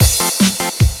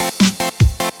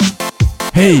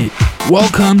Hey,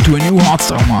 welcome to a new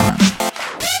Hotstyle man.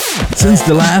 Since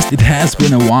the last it has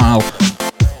been a while,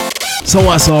 so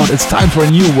I thought it's time for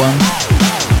a new one.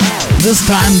 This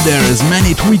time there is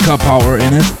many tweaker power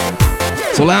in it,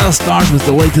 so let us start with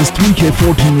the latest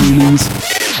 3K14 release.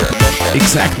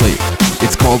 Exactly,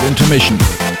 it's called Intermission.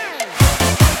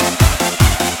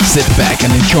 Sit back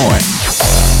and enjoy.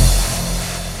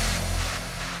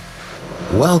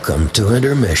 Welcome to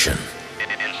Intermission.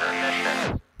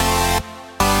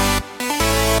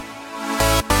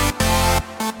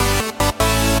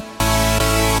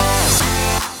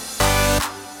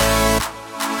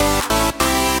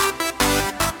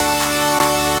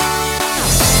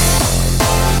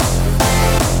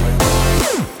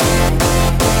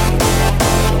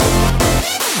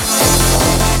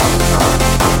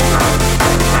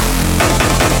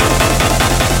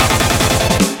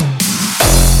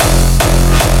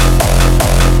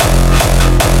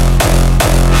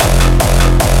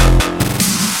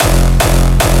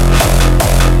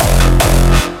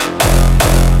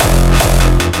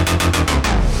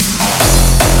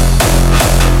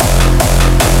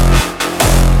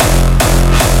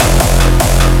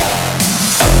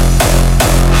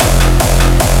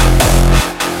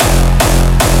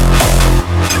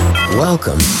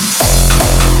 Welcome.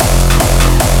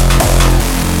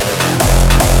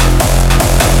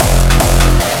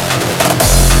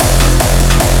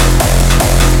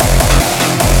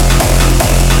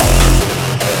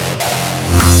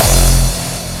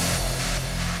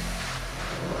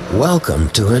 Welcome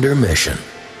to Intermission.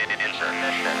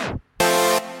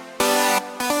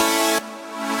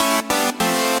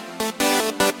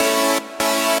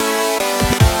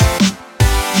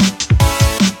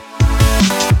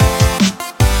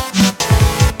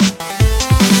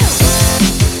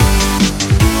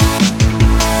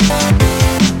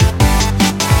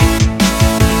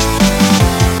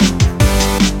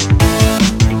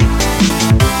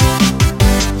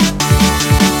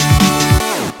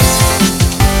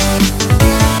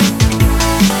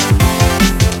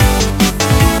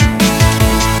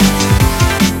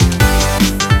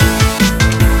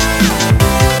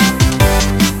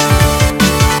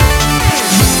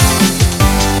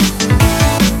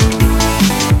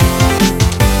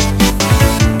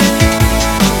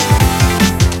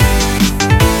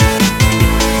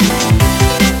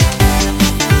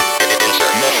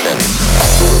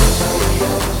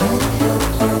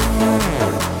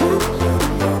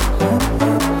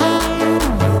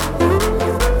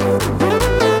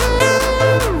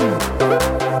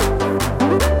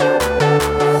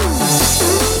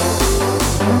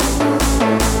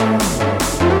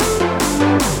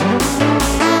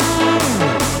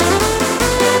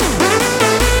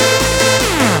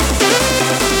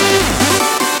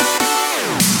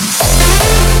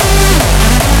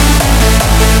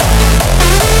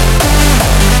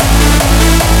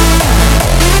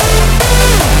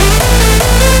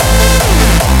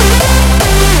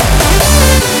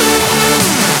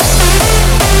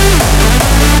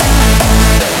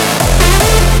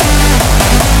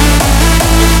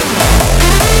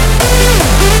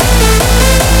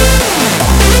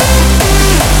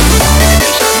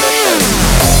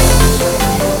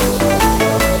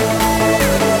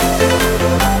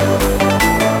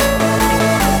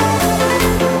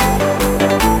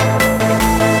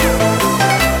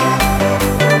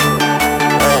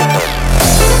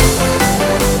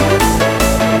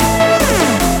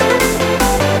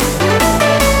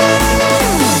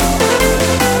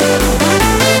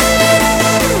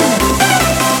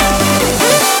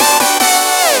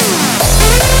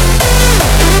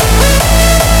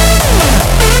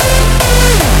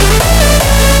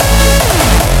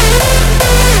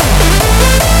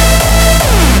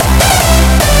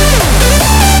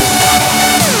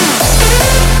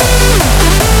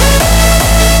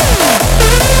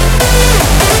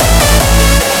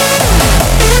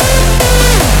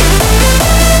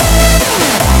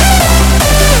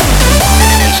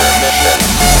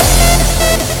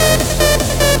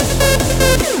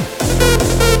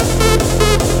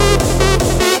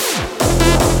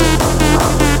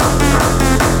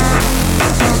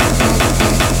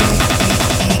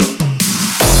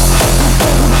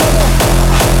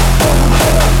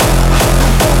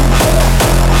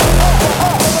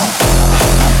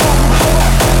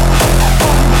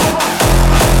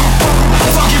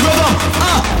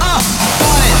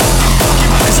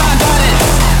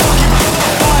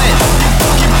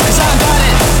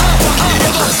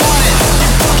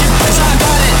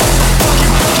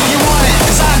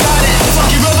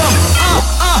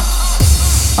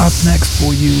 Up next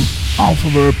for you, Alpha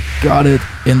Verb Got It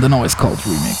in the Noise Cult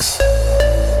remix.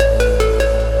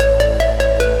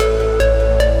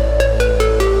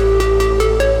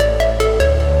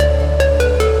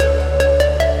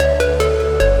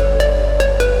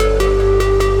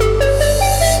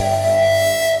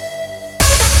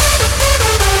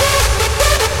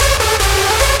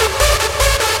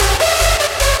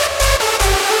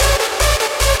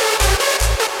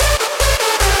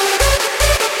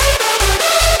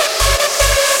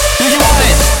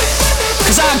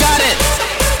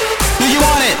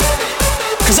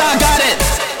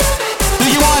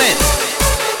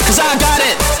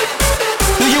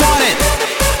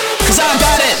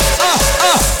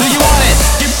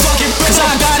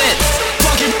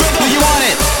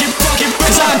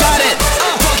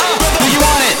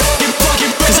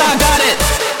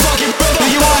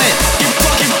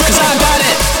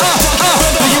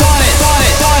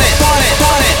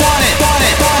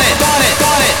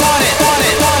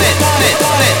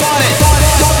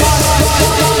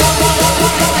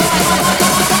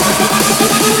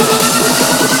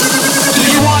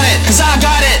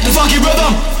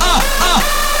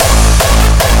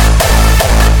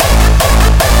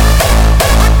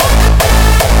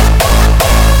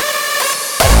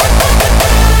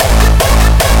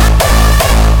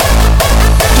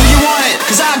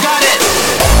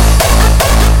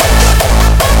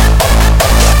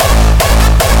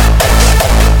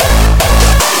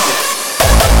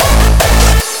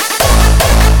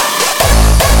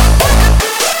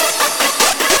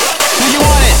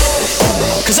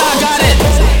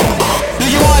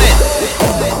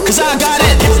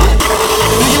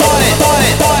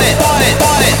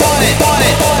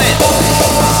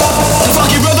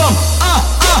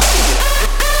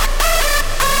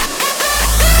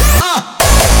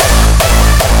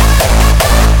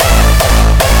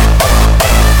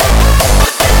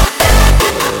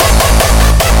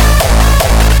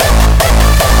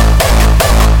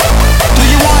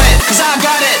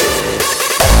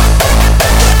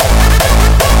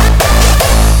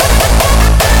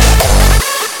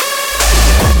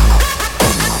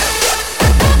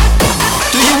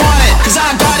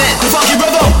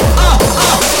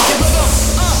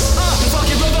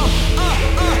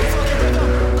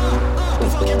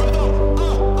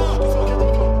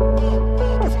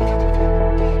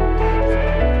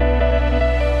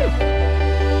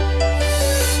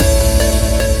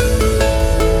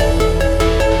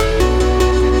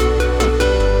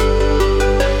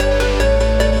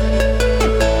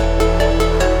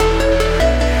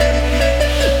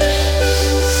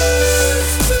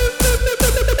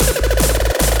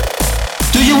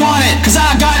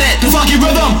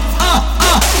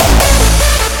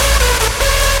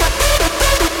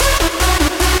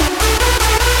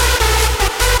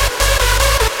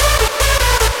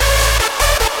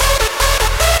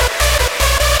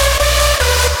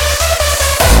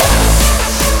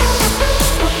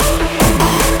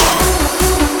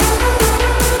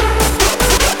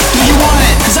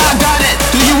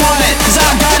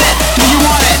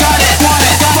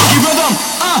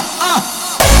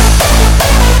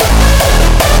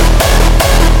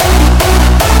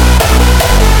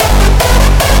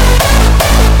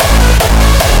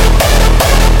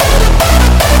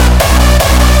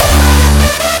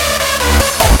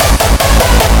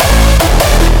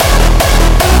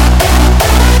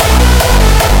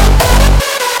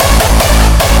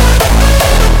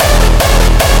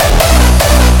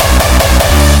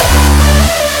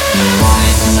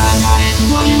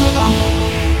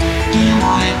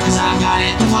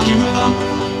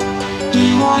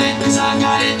 want it? 'Cause I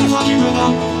got it, the funky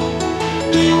rhythm.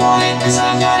 Do you want it? 'Cause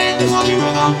I got it, the funky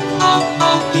rhythm.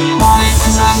 Do you want it?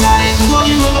 'Cause I got it, the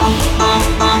funky rhythm.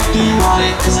 Do you want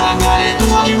it? 'Cause I got it, the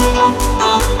funky rhythm.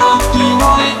 Do you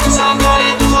want it? 'Cause I got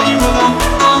it, the funky rhythm.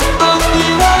 Do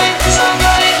you want it? 'Cause I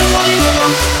got it, the funky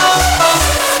rhythm.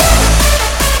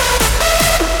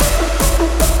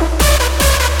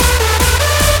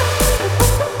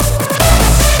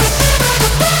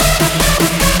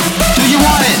 Do you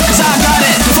want it? 'Cause I got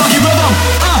it, the funky rhythm.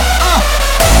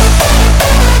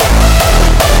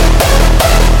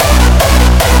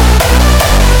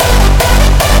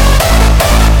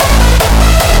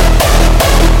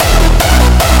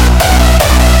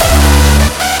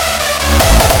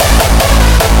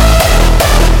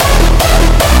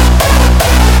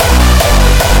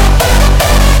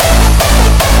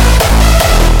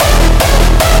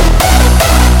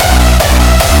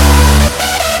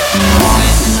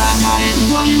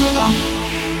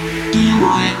 Do you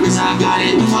want it? 'Cause I got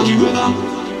it, the funky rhythm.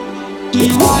 Do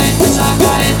you want it? 'Cause I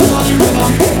got it, the funky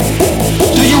rhythm.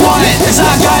 Do you want it? 'Cause I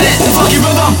got it, the funky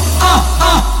rhythm.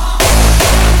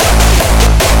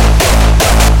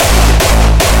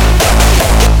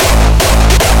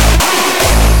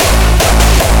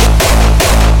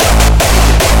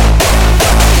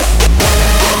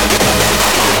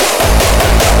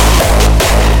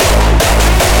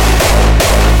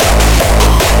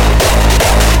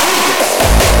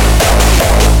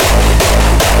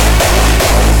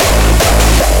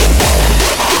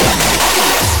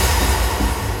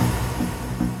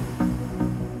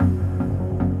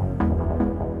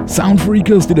 Sound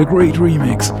Freakers did a great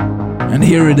remix. And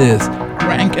here it is,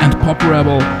 Crank and Pop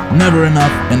Rebel, Never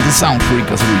Enough in the Sound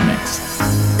Freakers remix.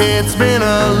 It's been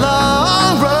a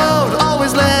long road,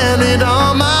 always landed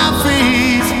on my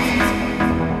feet.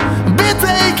 Been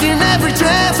taking every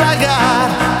chance I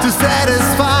got to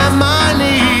satisfy my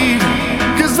need.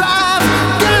 'Cause I'm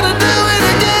gonna do it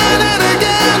again and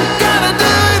again, gonna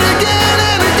do it again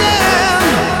and again.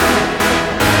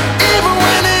 Even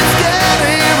when it's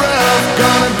getting rough,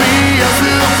 gonna be a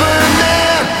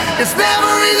Superman. It's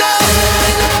never enough.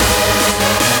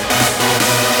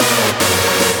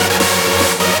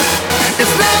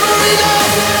 It's never enough.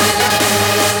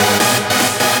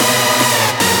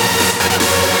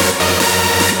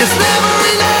 It's never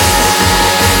enough.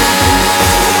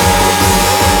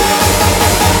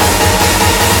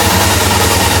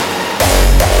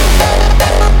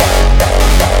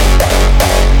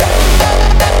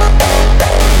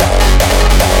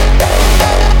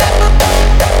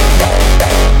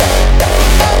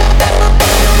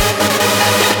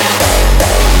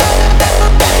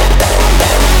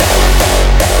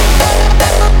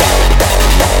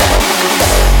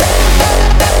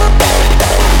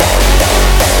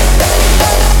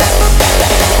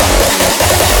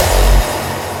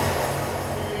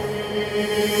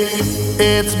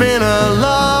 It's been a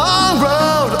long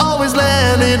road, always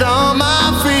landed on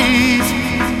my feet.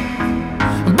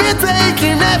 Been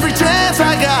taking every chance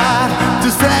I got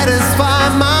to satisfy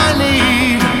my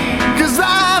need. 'Cause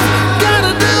I'm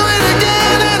gonna do it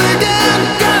again and again,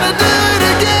 gonna do it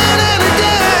again and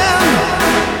again.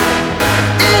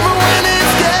 Even when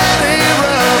it's getting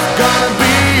rough, gonna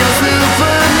be a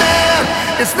Superman.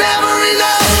 It's never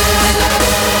enough.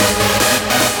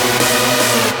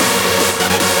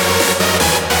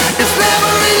 It's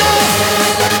never enough.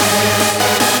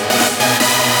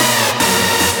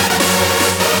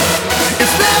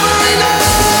 It's never enough.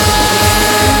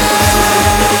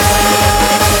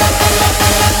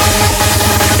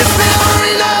 It's never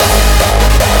enough.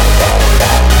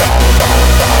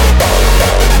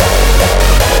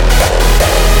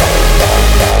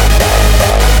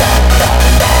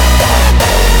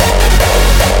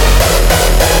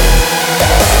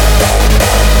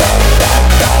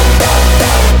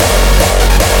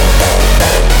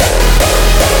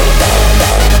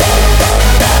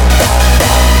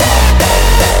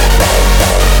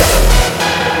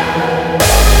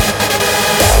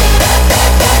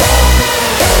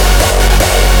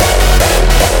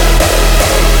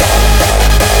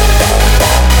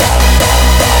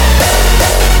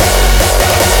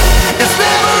 It's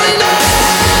never enough.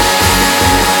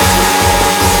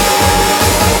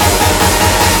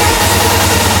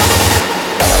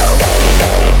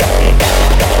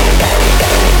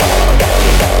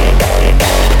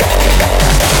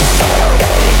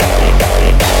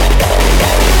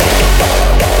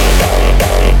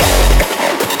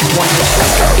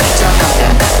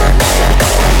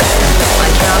 I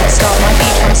cannot stop my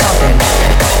feet from stopping.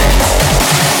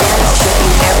 That shit you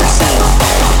never see.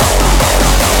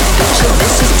 Bitch,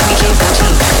 this is DJ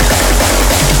 14.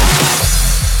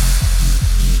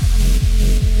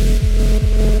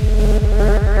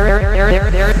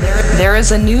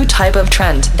 is a new type of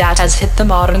trend that has hit the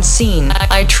modern scene.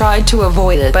 I tried to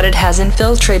avoid it, but it has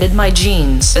infiltrated my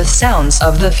genes. The sounds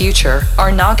of the future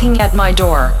are knocking at my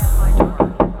door.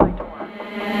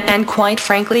 And quite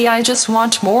frankly, I just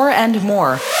want more and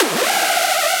more.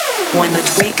 When the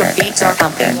tweak of beats are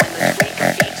pumping,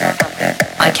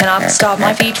 I cannot stop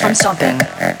my feet from stomping.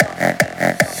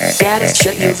 Baddest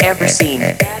shit you've ever seen.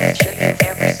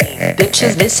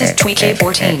 Bitches, this is Tweak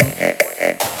A14.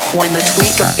 When the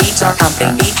tweak of beats are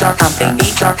pumping, beats are pumping,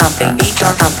 beats are pumping, beats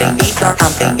are pumping, beats are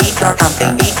pumping, beats are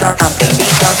pumping, beats are pumping,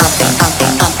 beats are pumping,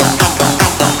 pumping, pumping, pumping.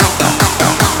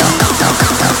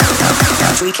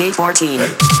 Tweak A14.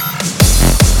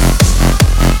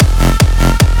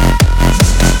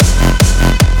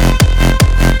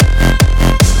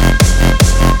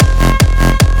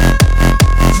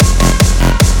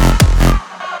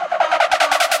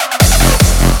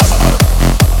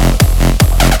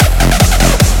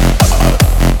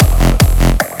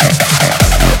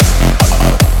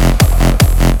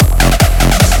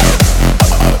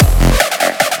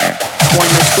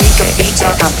 Beats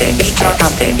are pumping, beats are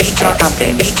pumping, beats are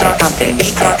pumping, beats are pumping,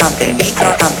 beats are pumping, beats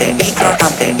are pumping, beats are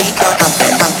pumping, beats are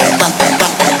pumping, pumping, pumping,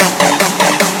 pumping.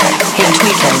 Hey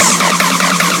tweakers,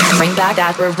 bring back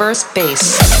that reverse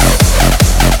bass.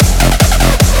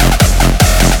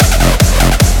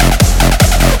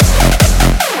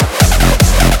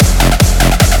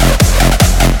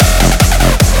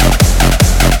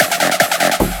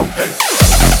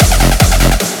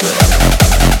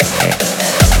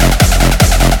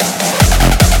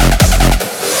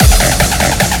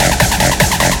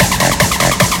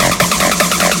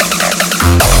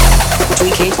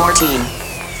 K14.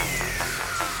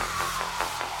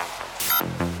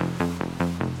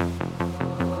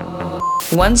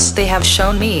 Once they have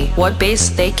shown me what bass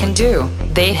they can do,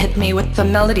 they hit me with the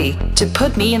melody to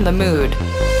put me in the mood.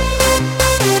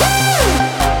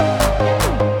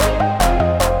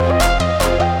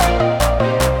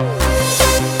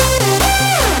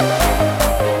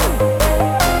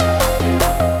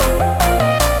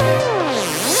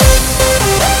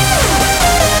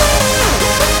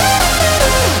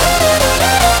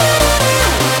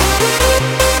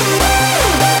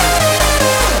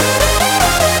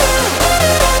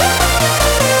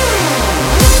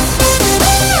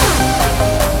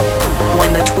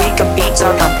 Beats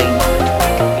are pumping.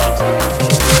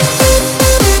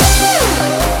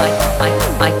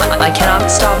 I cannot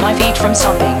stop my feet from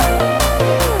stomping.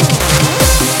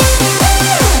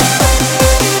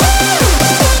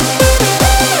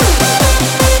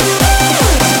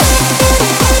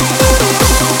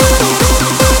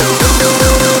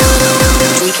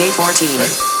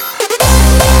 K14.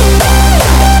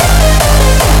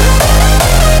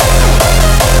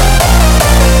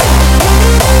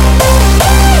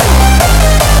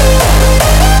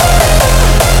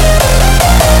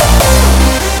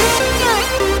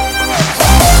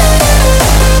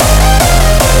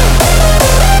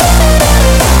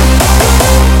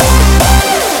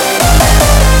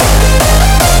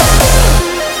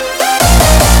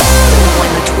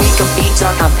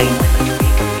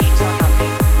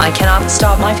 I cannot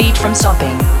stop my feet from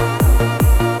stomping.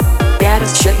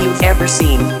 Baddest shit you've ever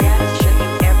seen.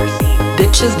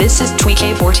 Bitches, this is Tweak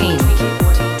A14.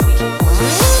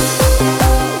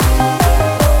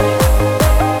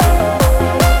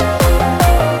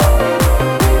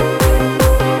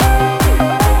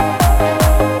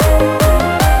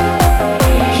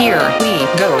 Here we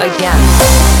go again.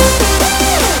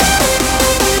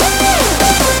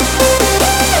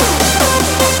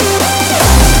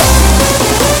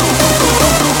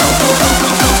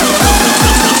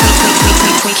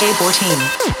 K14.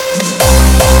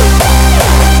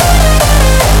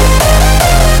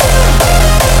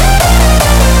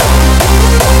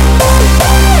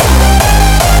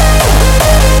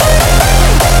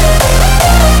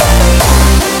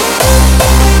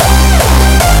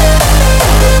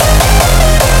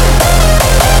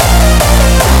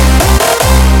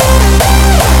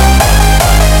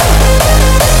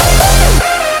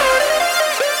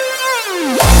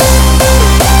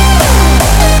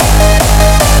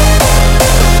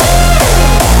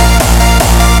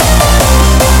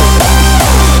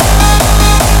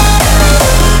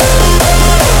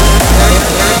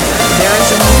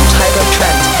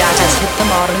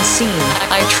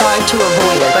 I tried to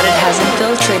avoid it, but it has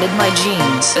infiltrated my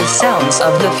genes. The sounds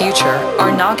of the future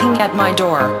are knocking at my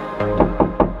door.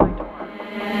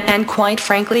 And quite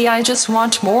frankly, I just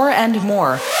want more and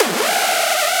more.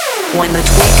 When the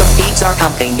tweak of beats are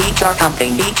pumping, beats are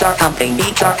pumping, beats are pumping,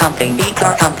 beats are pumping, beats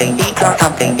are pumping, beats are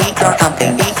pumping, beats are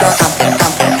pumping, beats are pumping,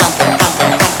 pumping, pumping, pumping,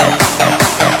 pumping, pumping.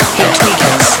 Hey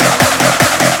tweakers,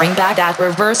 bring back that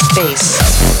reverse bass.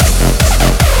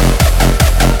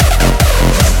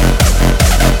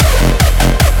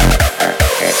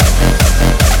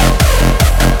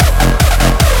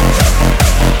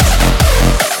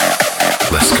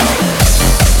 Let's go.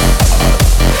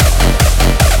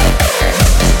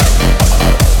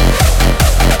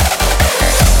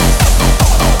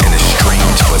 In a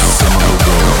strange but similar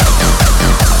world,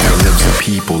 there lives a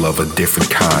people of a different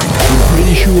kind. I'm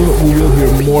pretty sure we will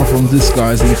hear more from these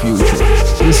guys in the future.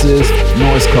 This is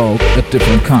Noise Cult, a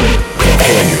different kind.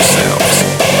 Prepare yourselves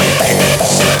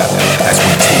as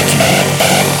we take you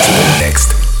to the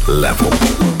next level.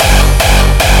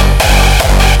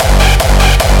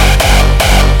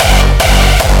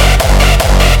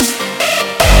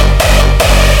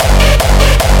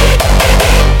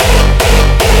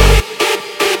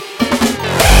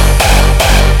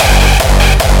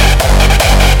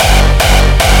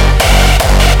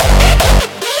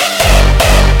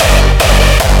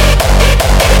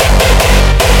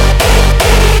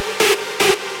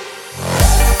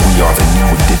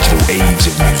 Age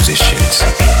of musicians.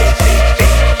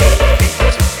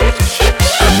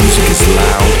 Our music is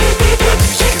loud,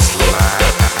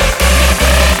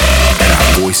 and our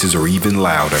voices are even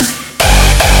louder.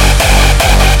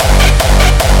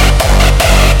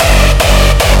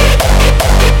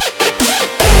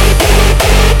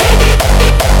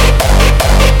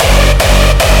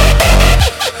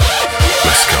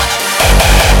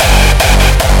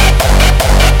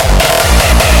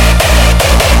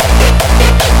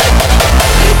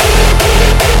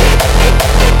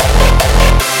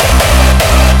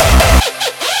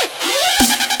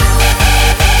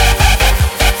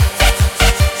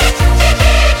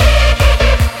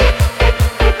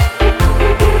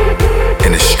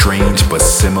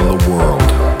 Similar world,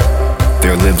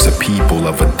 there lives a people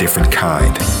of a different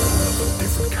kind.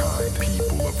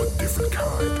 People of a different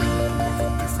kind.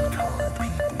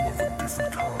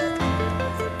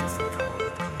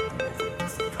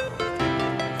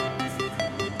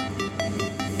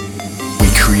 We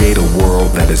create a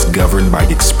world that is governed by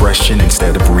expression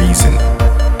instead of reason.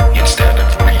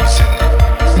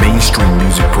 Mainstream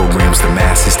music programs the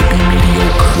masses to be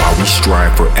mediocre, while we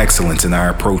strive for excellence in our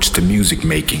approach to music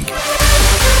making.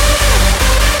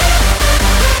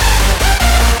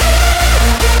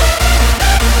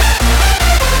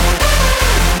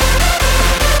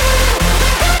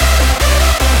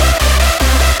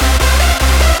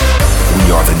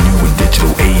 We are the new and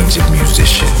digital age of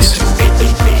musicians.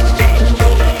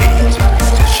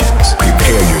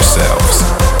 Prepare yourselves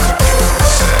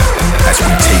as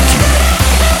we take you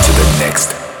to the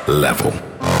next level.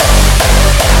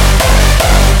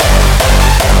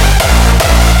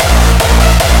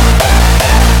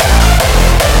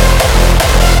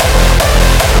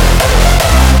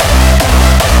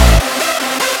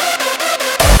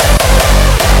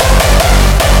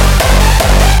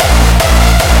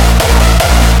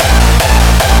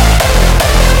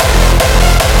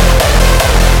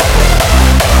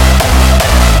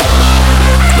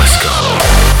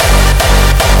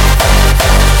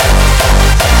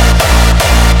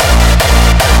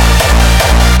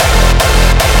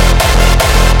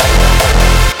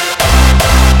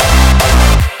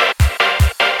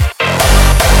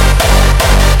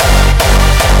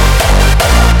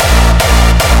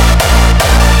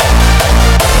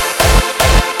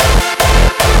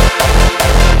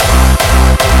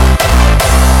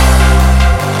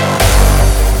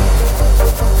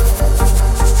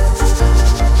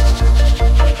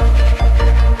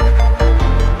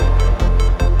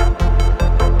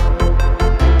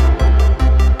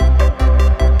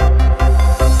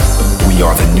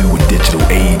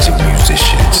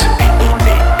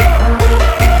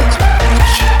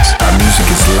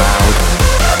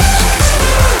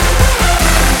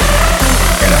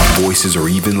 Voices are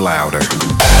even louder.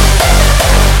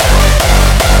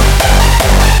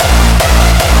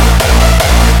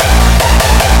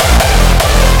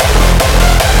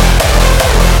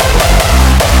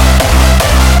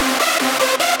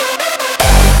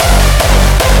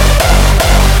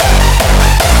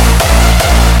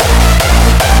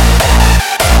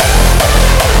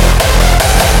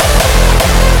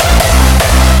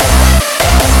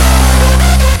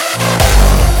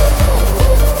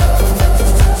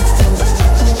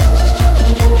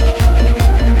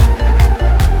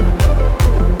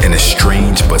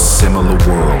 Similar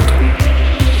world,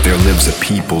 there lives a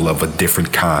people of a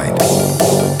different kind.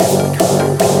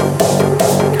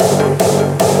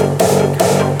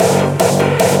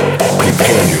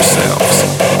 Prepare yourselves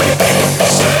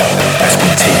as we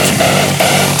take you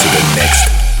to the next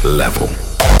level.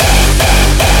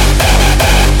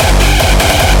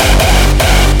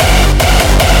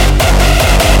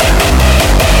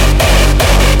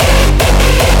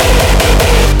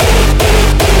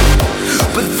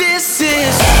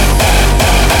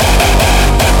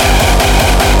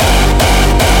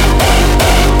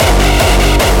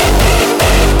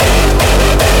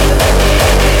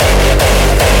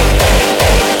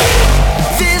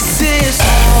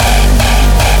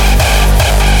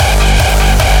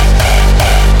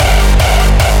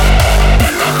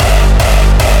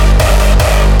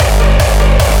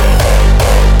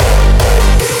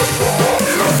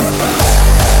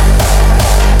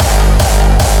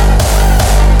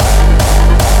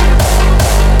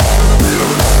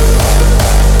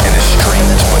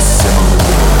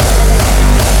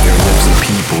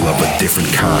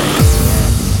 different kind.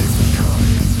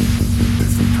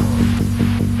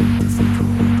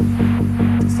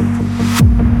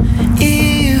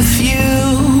 If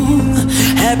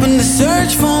you happen to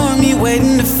search for me,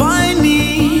 waiting to find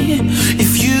me,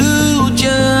 if you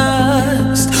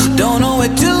just don't know where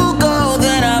to go,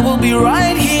 then I will be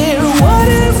right here. What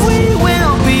if we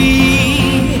will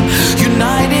be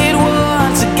united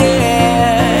once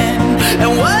again?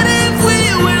 And what if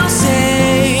we will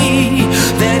say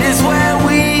that is where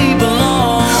we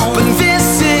belong? But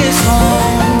this is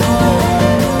home.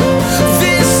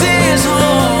 This is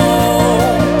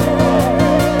home.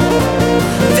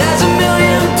 There's a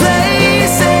million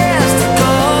places to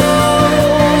go,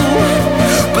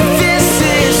 but this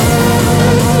is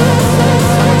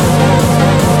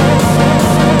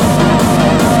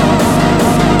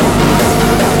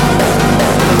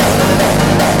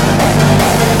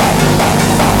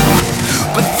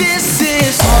but this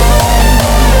is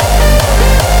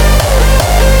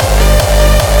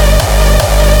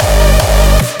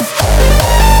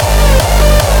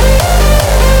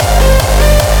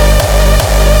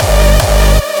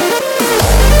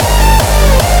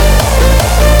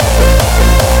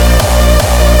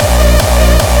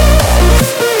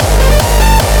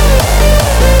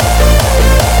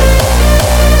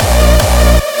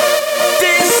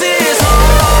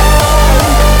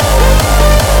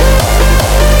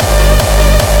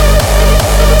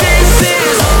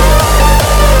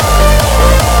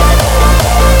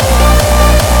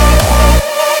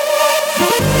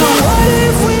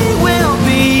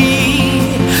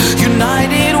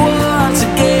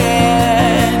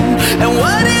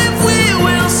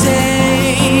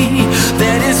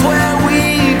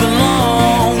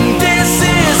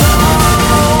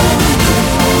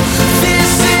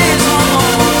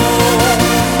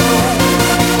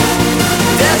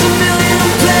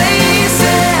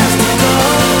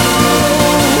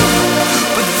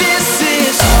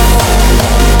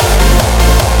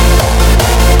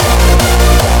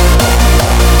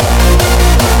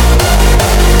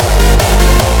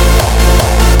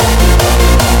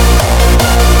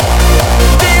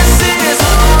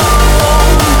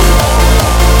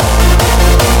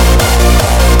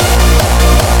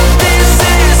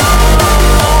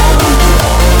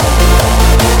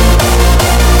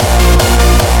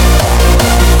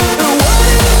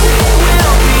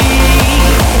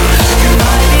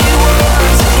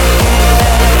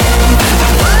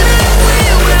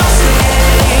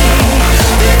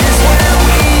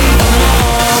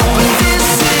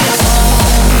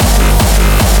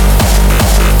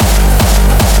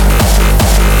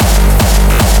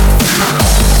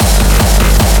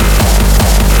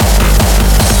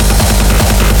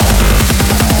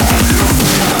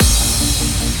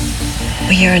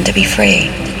yearn to be free.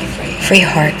 Free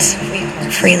hearts,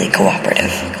 freely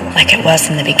cooperative, like it was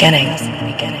in the beginning.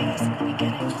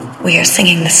 We are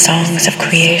singing the songs of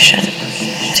creation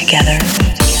together.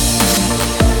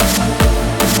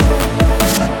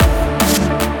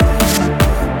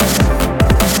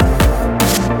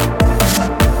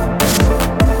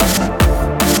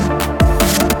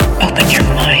 Open your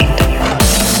mind.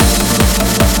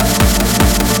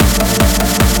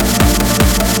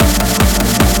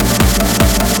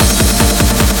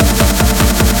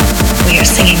 We are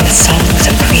singing the songs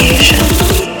of creation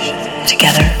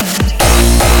together.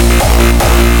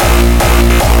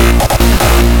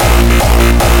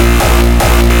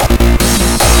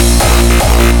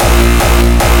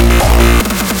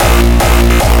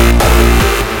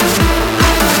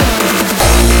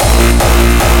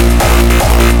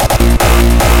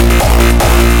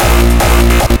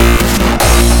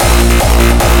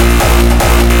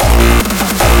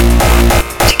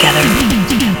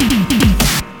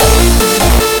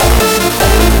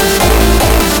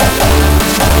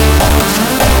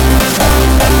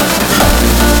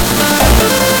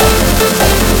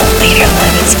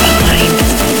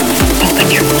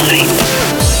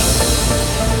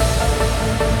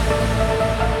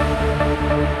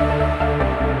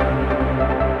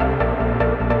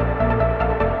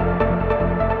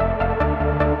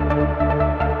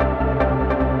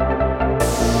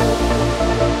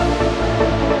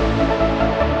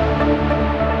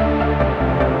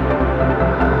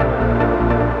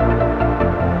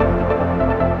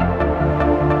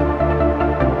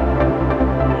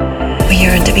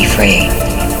 To be free.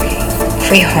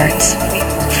 Free hearts,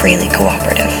 freely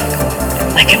cooperative,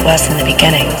 like it was in the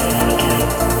beginning.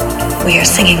 We are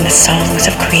singing the songs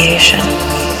of creation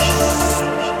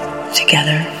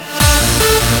together.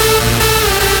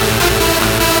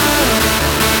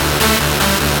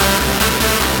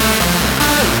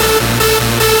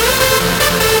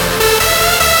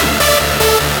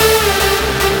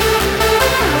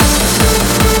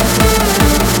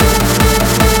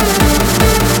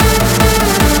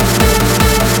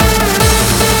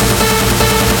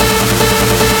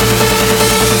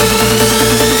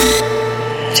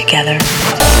 together.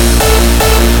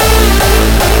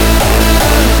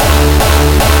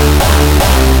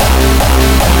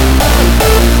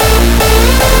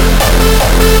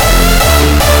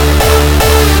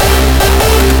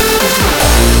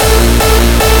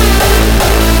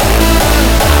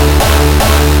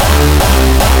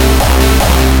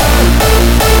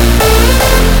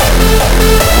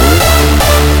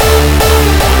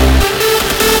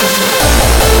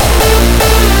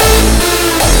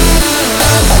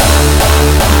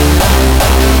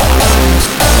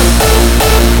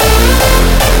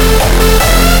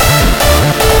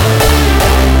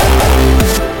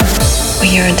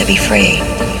 To be free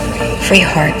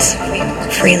hearts,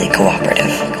 freely cooperative,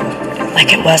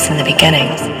 like it was in the beginning.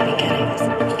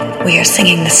 We are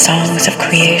singing the songs of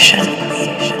creation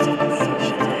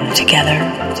together.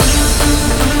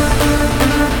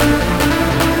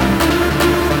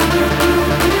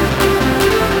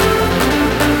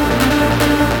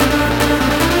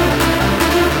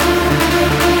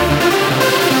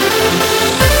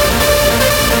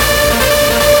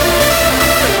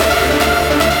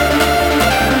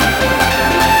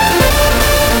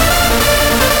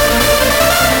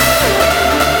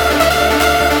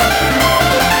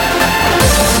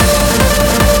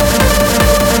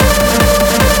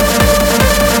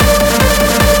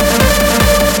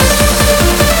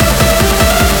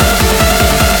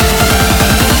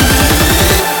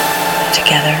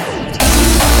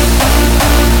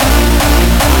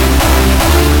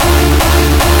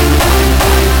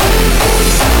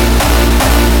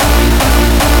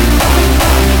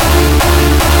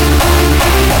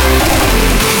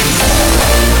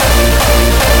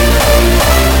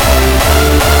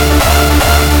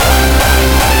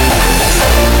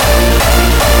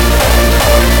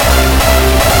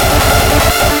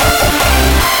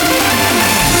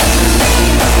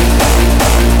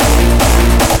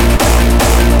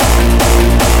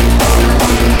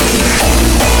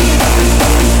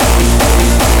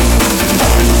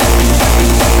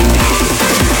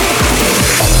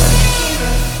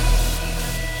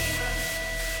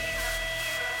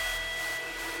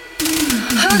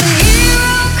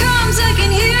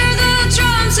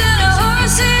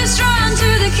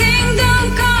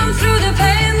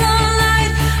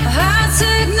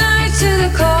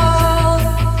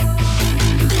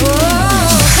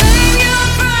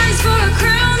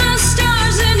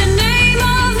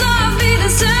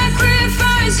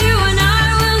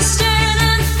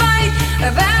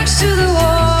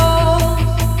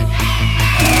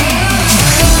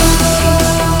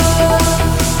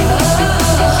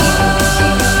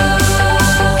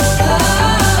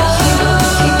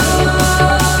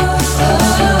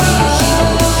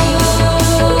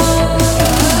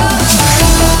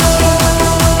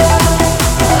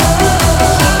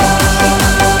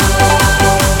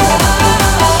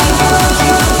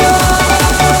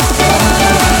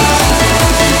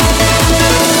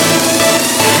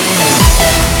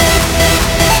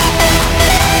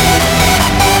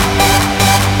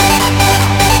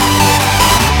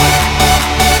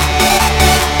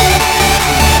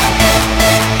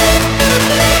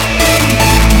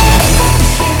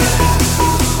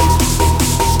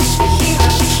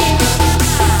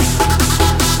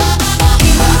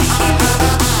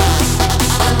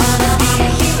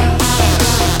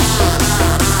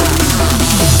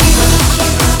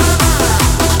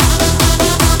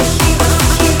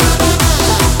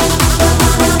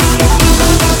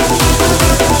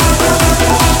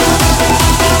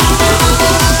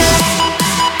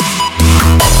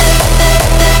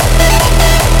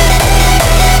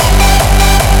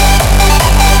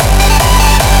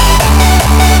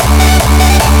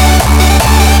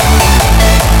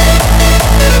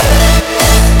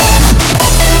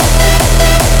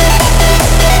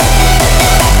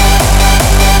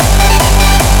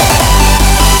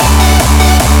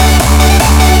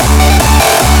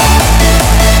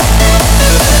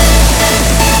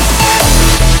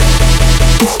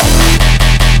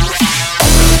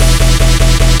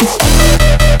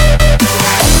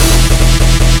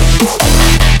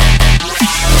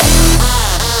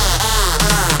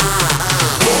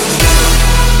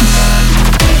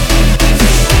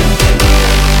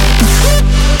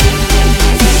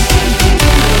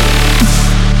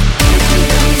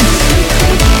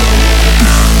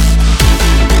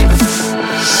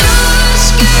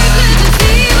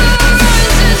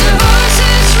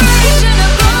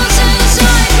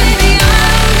 Baby,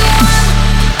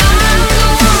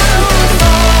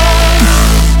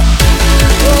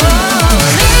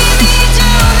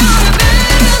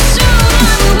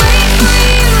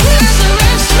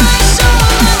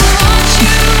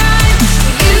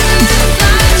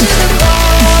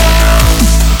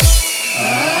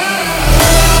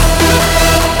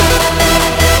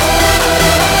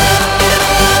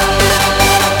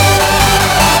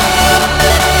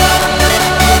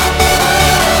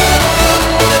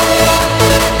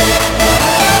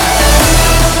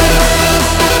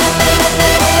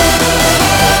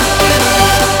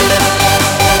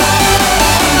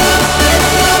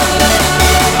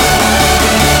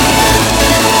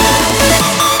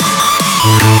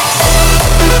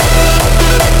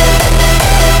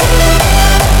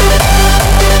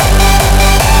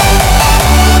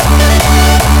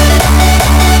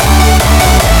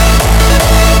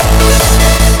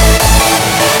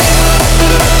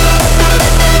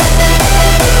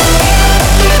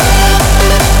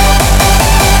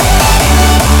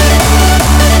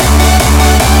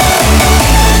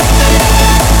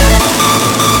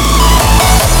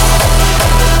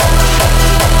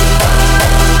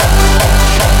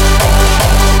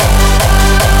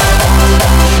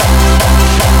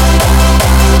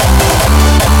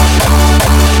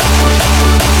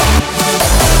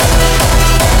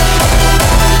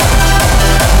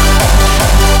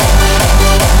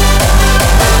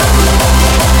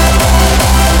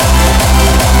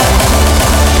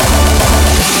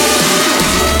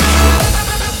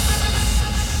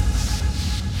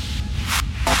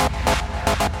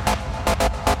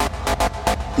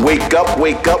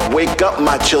 wake up,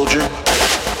 my children,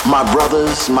 my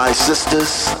brothers, my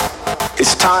sisters.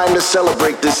 It's time to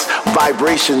celebrate this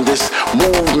vibration, this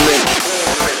movement.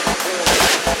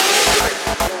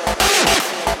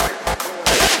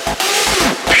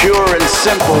 Pure and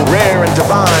simple, rare and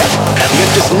divine.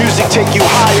 Let this music take you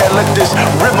higher. Let this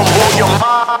rhythm blow your mind.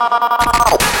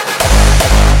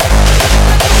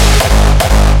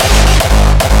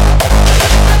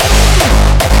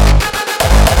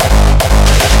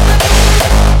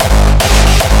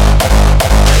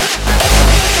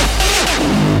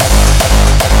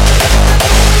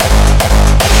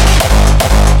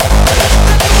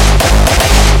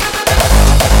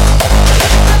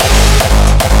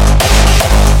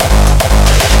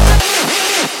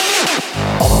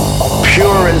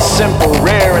 Simple,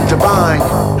 rare and divine.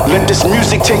 Let this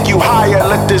music take you higher.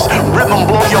 Let this rhythm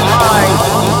blow your mind.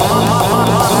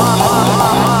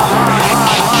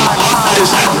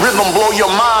 This rhythm blow your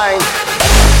mind.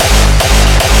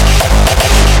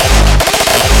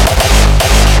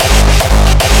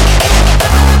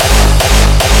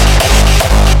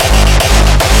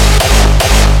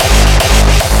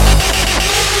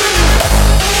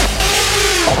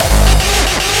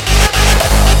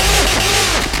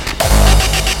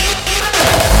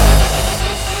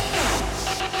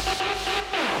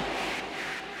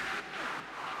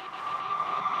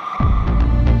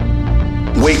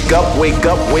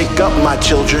 Wake up, my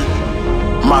children,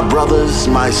 my brothers,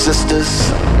 my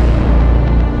sisters.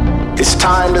 It's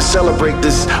time to celebrate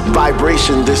this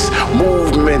vibration, this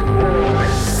movement.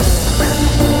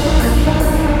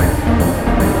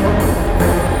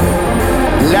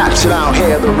 Napson out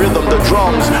here, the rhythm, the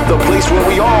drums, the place where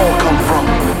we all come from.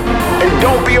 And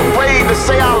don't be afraid to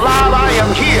say out loud, I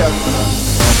am here.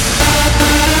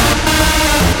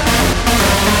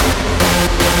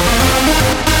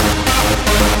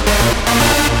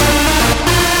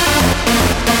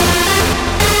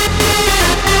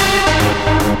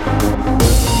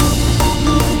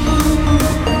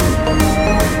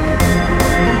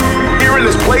 Here in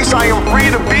this place, I am free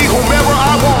to be whomever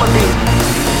I want to be.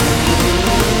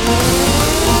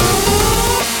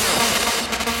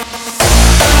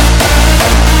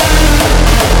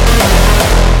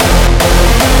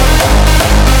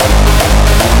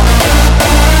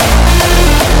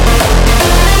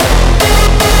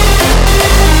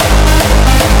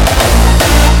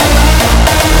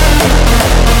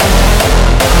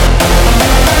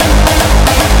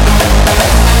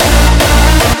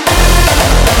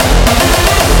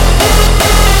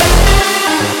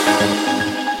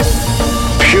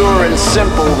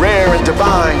 Simple, rare and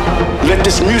divine. Let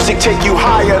this music take you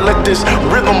higher. Let this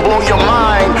rhythm blow your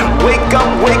mind. Wake up,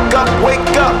 wake up,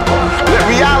 wake up. Let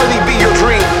reality be your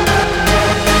dream.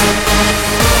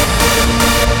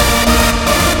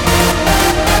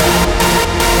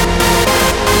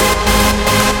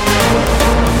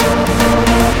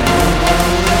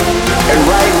 And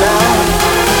right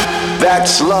now,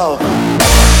 that's love.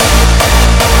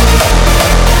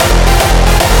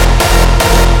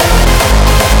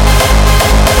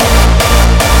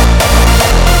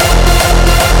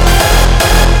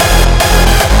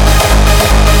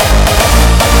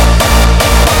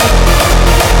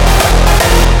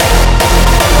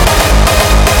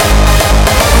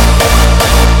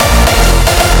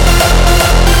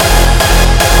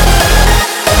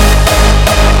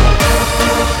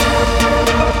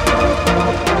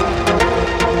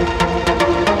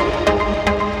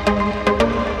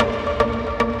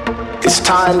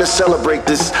 Time to celebrate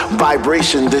this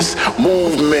vibration, this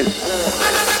movement.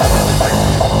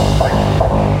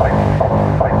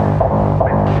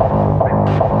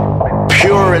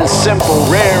 Pure and simple,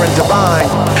 rare and divine.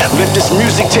 Let this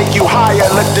music take you higher.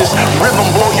 Let this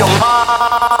rhythm blow your mind.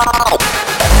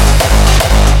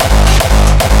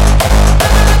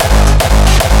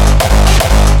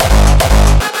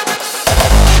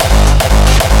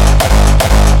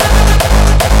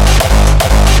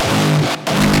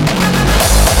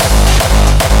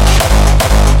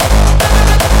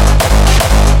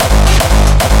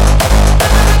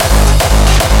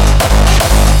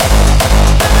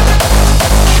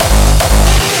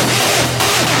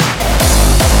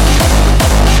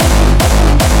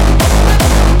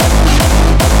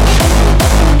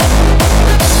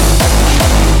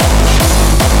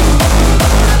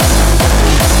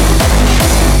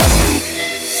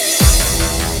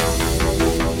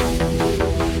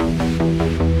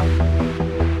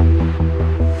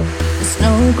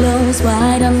 Glows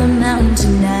wide on the mountain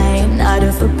tonight, not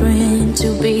a footprint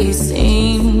to be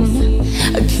seen.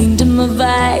 A kingdom of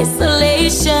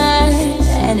isolation,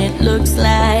 and it looks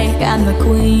like I'm the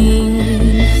queen.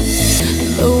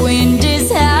 The wind is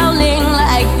howling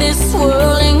like this world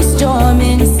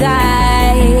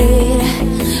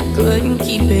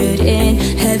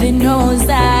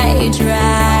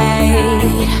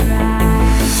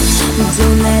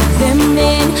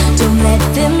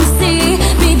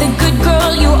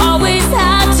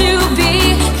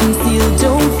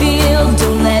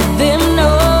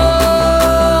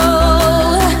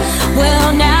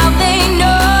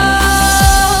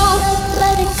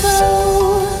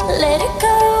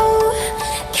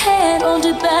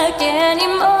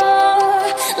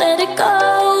it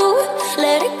go,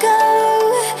 let it go.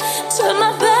 Turn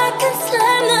my back and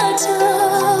slam the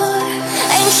door.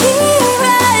 And here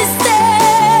I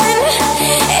stand,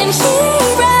 and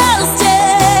here I'll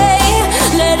stay.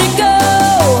 Let it go,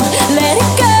 let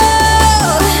it go.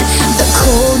 The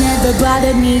cold never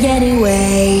bothered me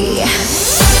anyway.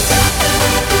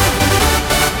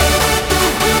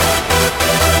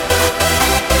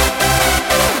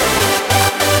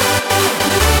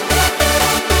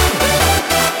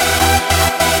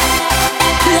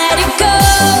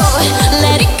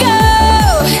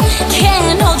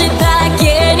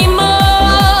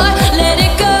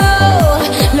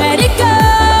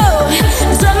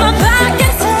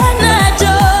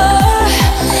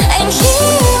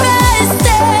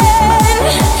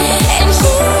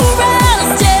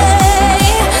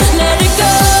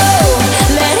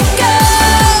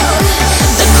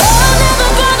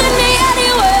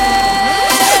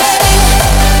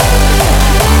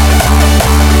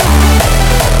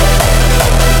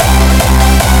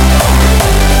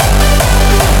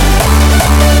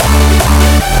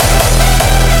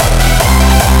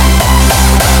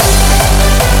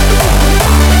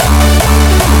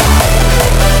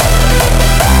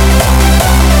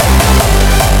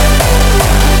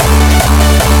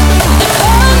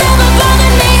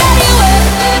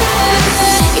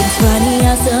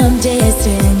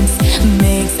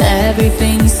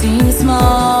 Everything seems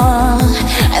small,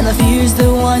 and the fears that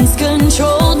once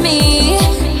controlled me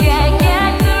can't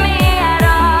get to me at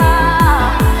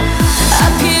all.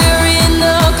 Up here in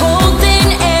the cold thin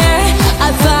air,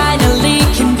 I finally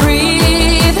can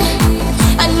breathe.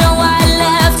 I know I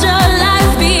left a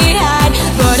life behind,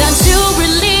 but I'm too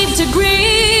relieved to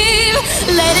grieve.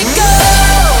 Let it go,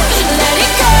 let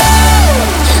it go.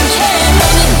 Can't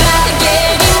hold it back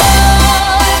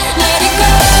anymore. Let it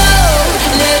go,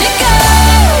 let it go.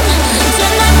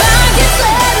 Turn my back and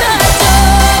slam the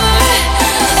door.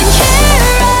 And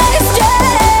here I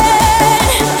stand,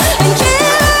 and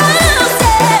here I'll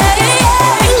stay.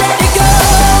 Let it go,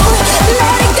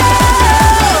 let it go.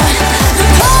 The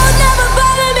cold never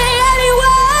bothered me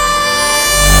anyway.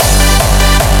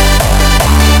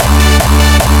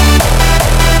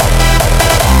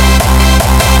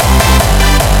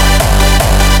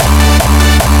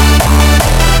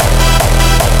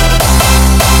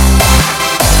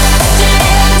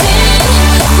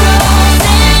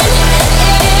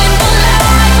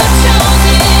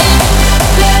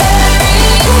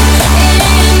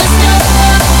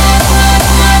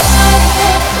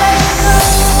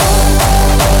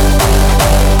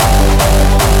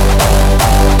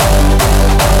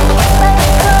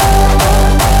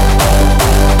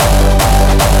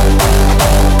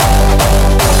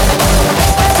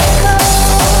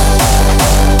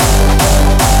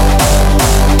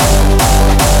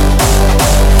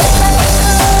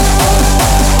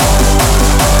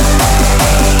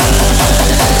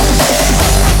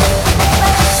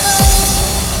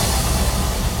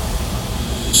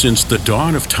 Since the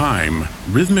dawn of time,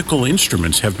 rhythmical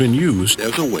instruments have been used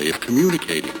as a way of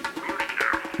communicating.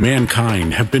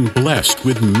 Mankind have been blessed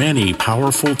with many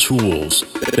powerful tools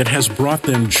that has brought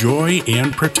them joy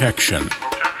and protection.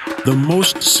 The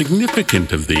most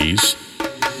significant of these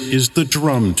is the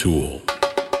drum tool.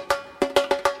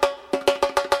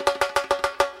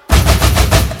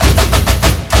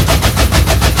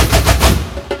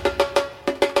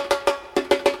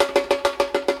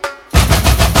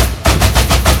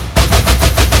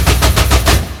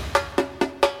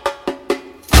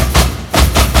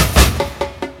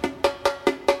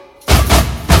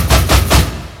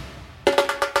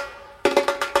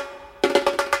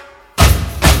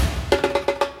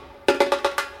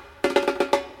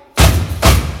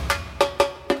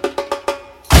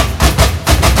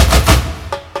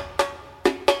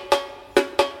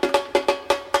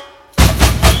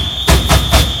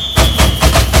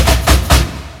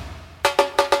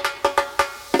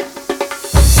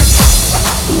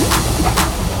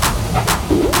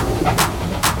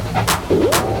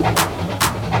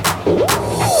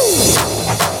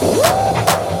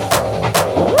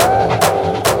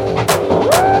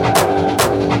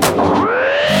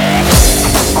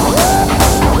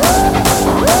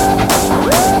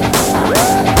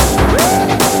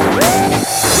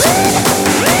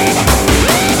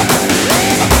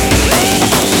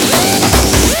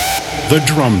 The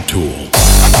drum tool.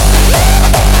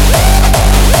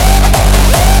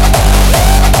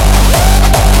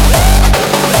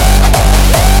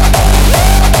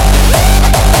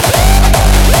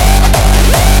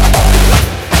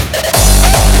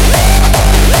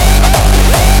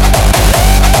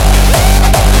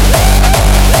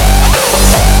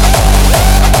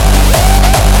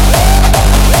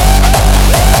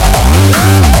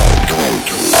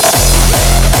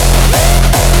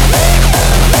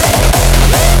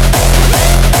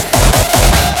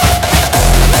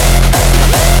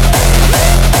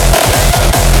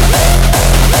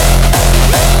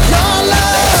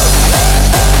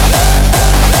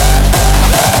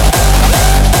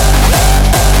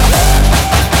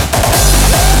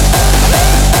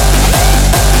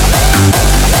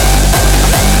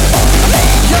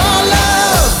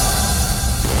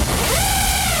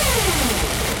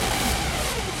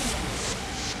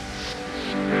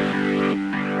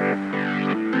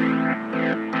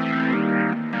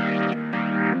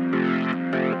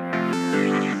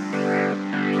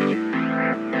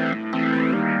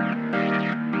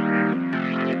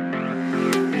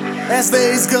 As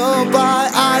days go by,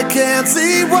 I can't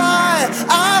see why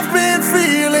I've been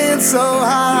feeling so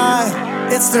high.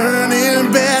 It's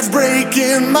turning bad,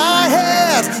 breaking my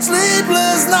head,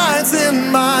 sleepless nights in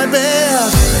my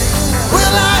bed.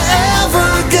 Will I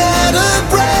ever get a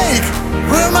break?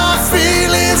 Were my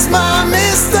feelings my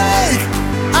mistake?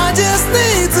 I just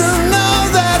need to know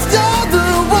that you're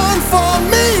the one for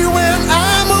me when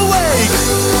I'm awake.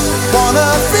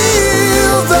 Wanna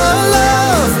feel the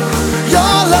love,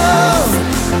 your love,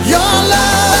 your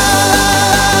love,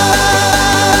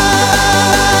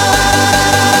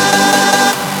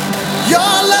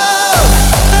 your love.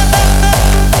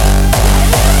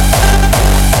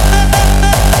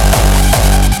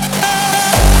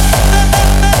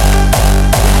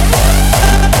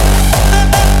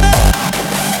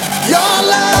 Your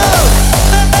love.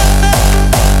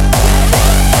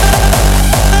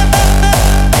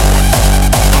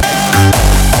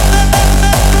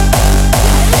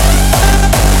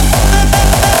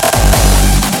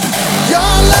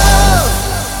 Your love.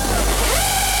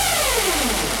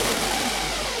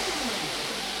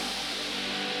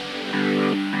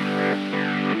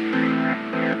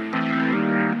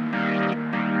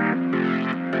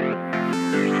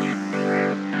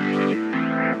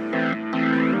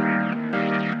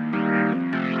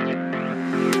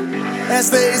 As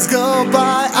days go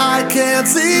by, I can't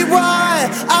see why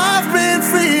I've been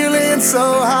feeling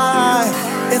so high.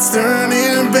 It's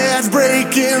turning bad,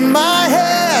 breaking my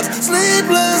head,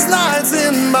 sleepless nights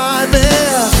in my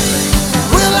bed.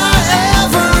 Will I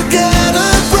ever get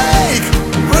a break?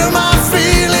 Were my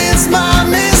feelings my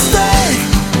mistake?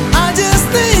 I just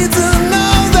need to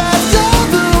know that you're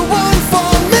the one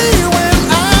for me when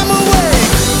I'm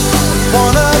awake.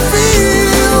 Wanna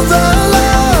feel the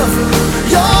love,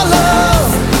 your love,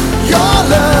 your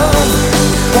love.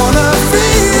 Wanna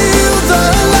feel the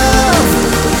love,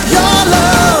 your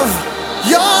love,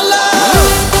 your love.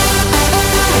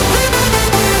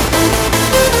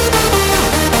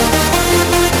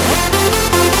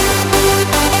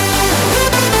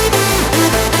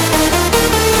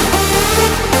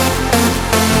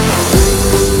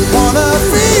 Wanna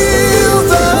feel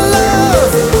the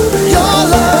love, your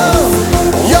love,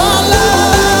 your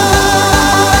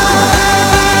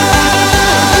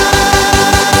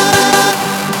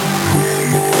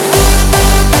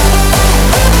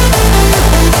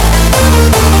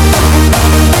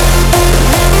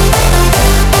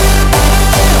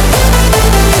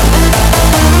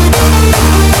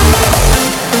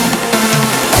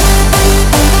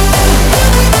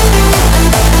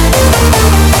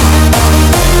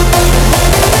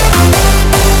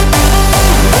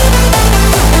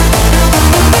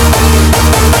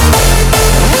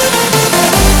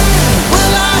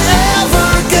Will I ever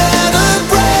get a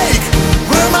break?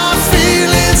 Were my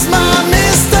feelings my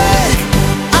mistake?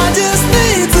 I just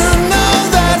need to know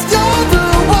that you're the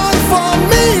one for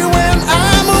me when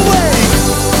I'm awake.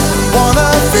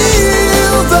 Wanna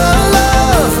feel the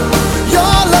love,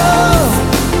 your love,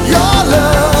 your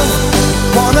love.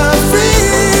 Wanna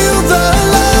feel the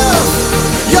love,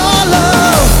 your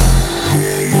love.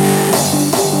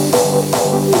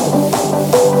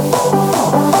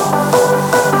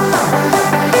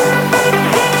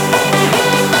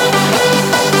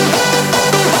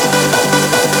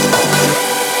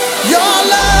 Your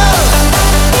love.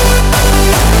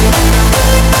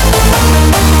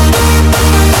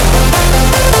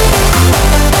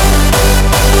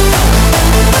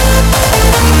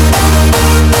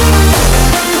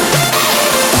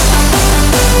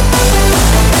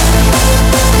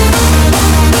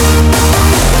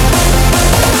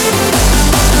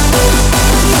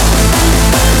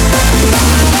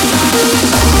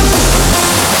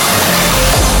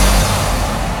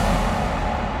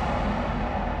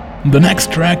 The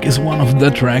next track is one of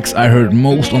the tracks I heard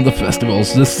most on the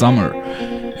festivals this summer.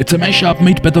 It's a mashup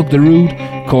made by Dr. Rude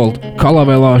called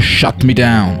Calavella Shut Me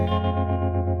Down.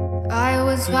 I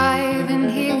was 5 and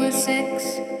he was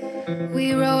 6.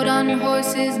 We rode on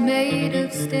horses made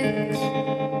of sticks.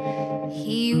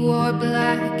 He wore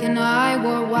black and I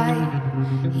wore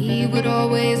white. He would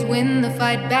always win the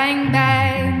fight. Bang,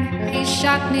 bang. He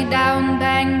shot me down.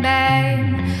 Bang,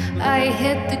 bang. I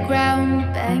hit the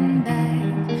ground. Bang, bang.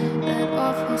 That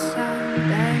awful sound.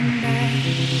 Bang, bang.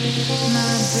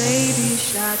 My baby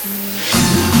shot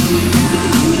me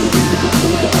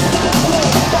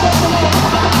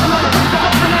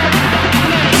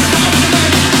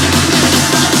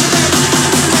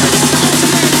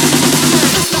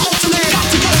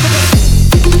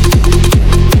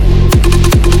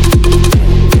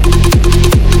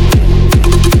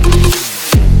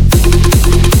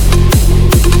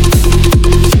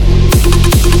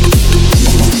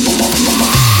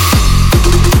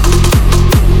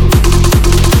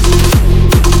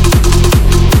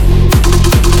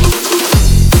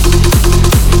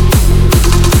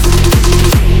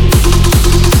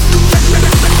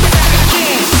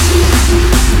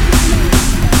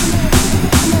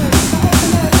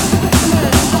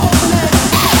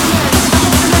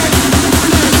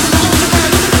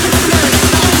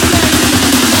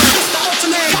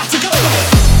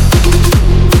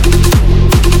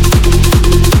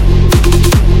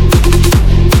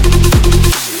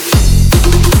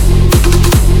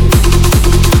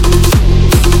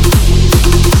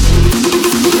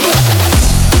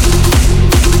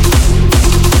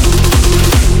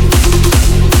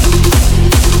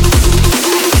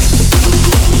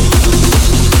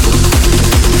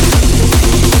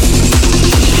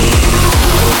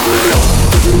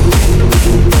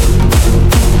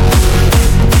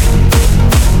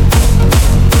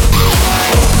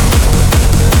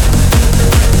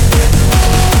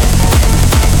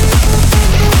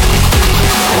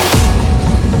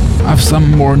have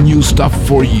some more new stuff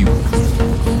for you.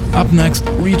 Up next,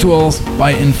 Rituals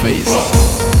by InPhase.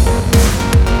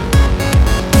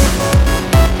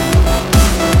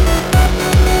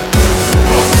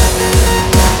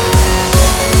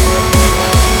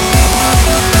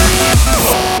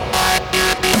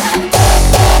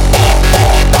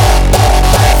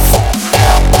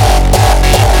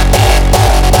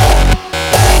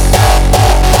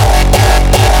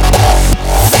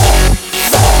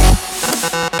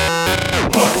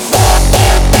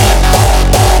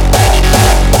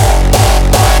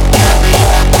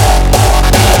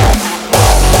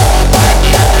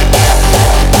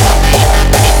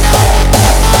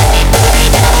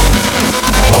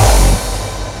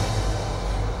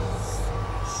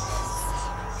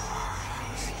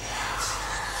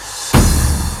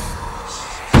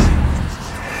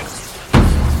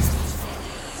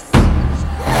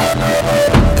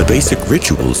 The basic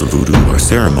rituals of voodoo are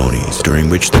ceremonies during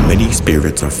which the many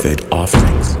spirits are fed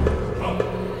offerings.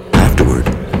 Afterward,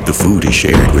 the food is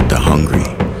shared with the hungry.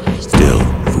 Still,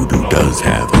 voodoo does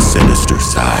have a sinister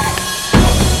side.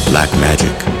 Black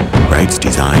magic, rites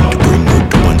designed to bring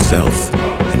good to oneself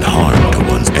and harm to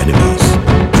one's enemies.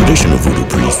 Traditional voodoo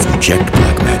priests reject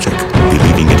black magic,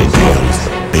 believing it entails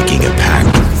making a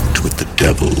pact with the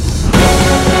devil.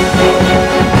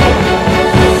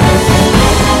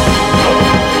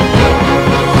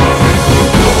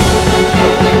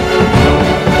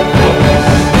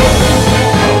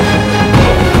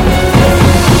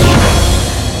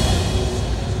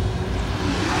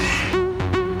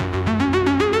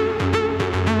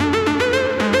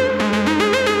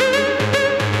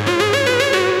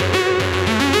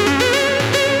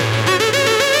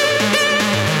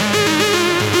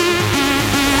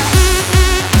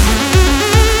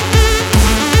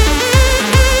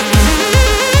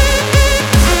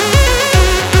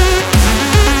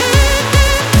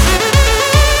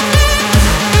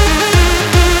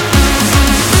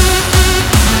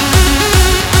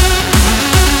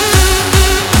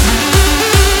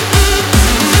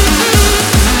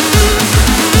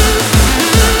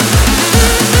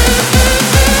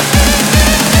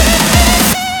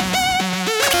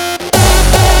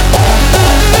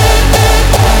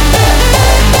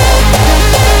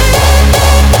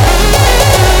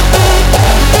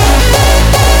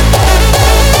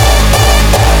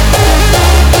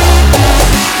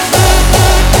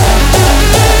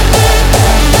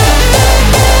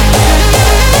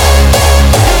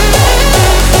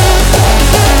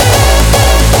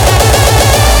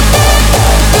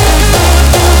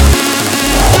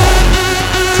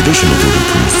 Traditional voodoo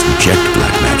priests reject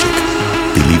black magic,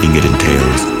 believing it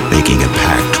entails making a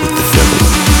pact with the devil.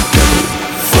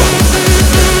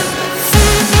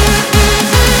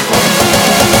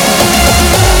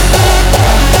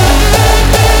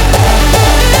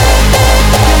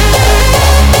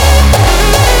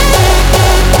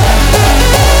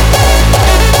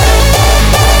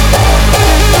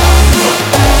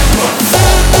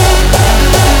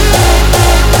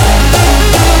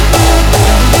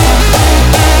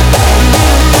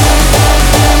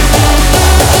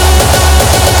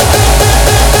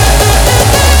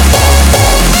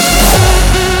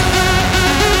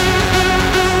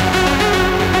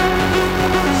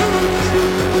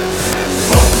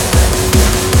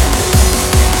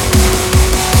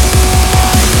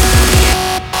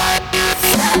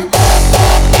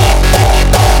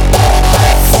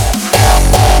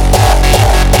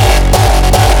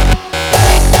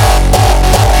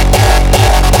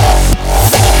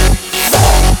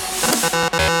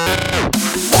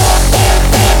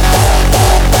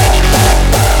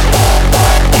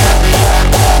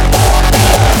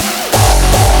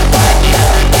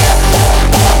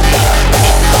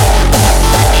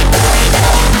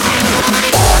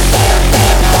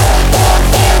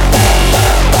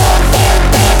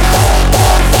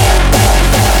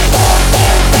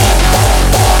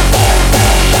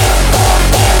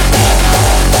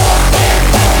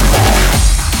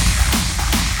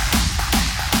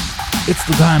 It's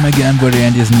the time again where the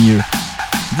end is near.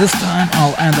 This time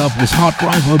I'll end up with hard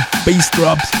drive or bass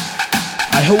drops.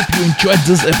 I hope you enjoyed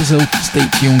this episode. Stay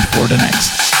tuned for the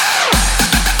next.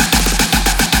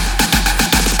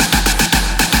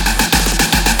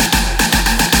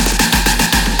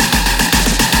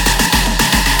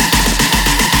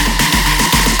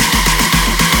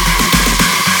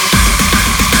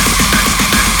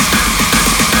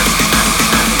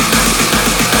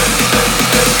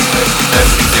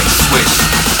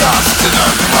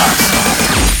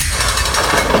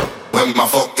 When my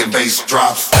fucking bass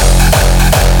drops.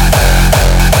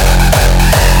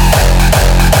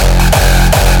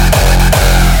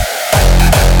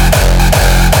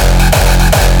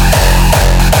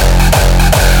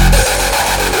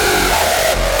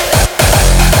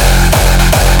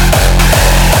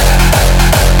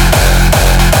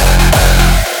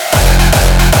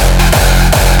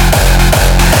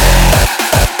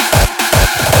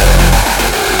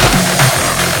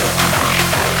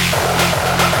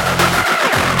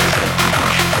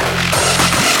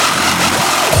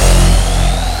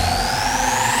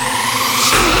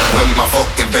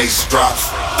 fucking bass drops,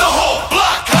 the whole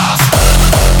block hops.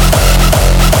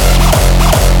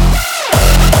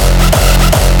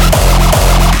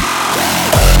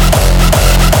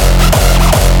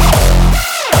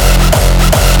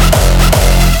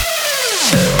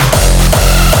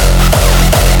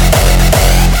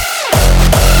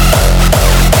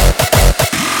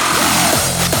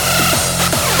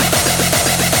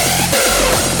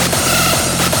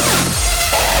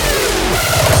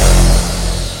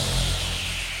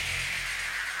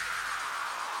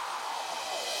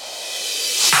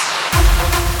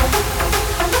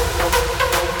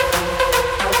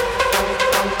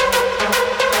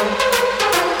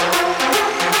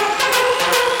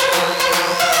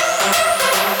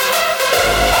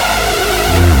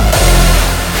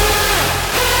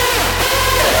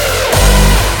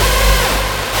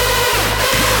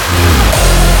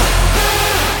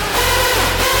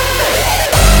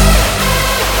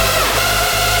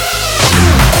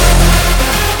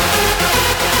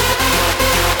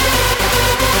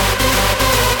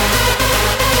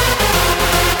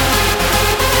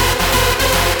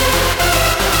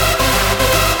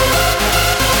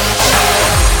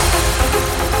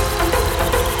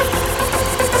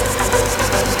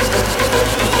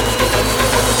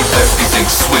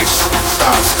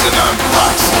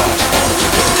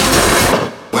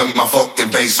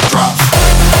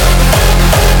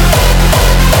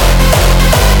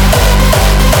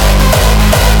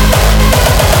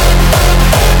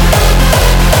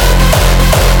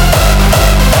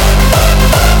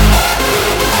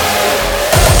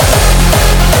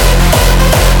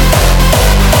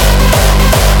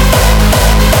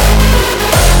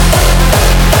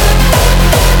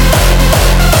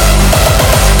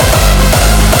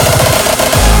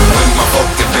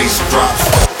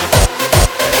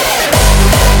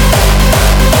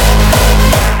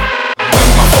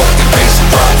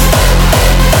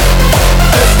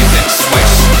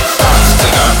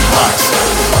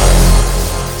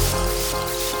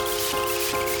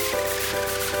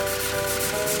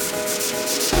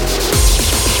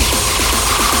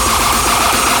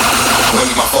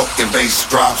 Bass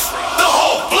drops.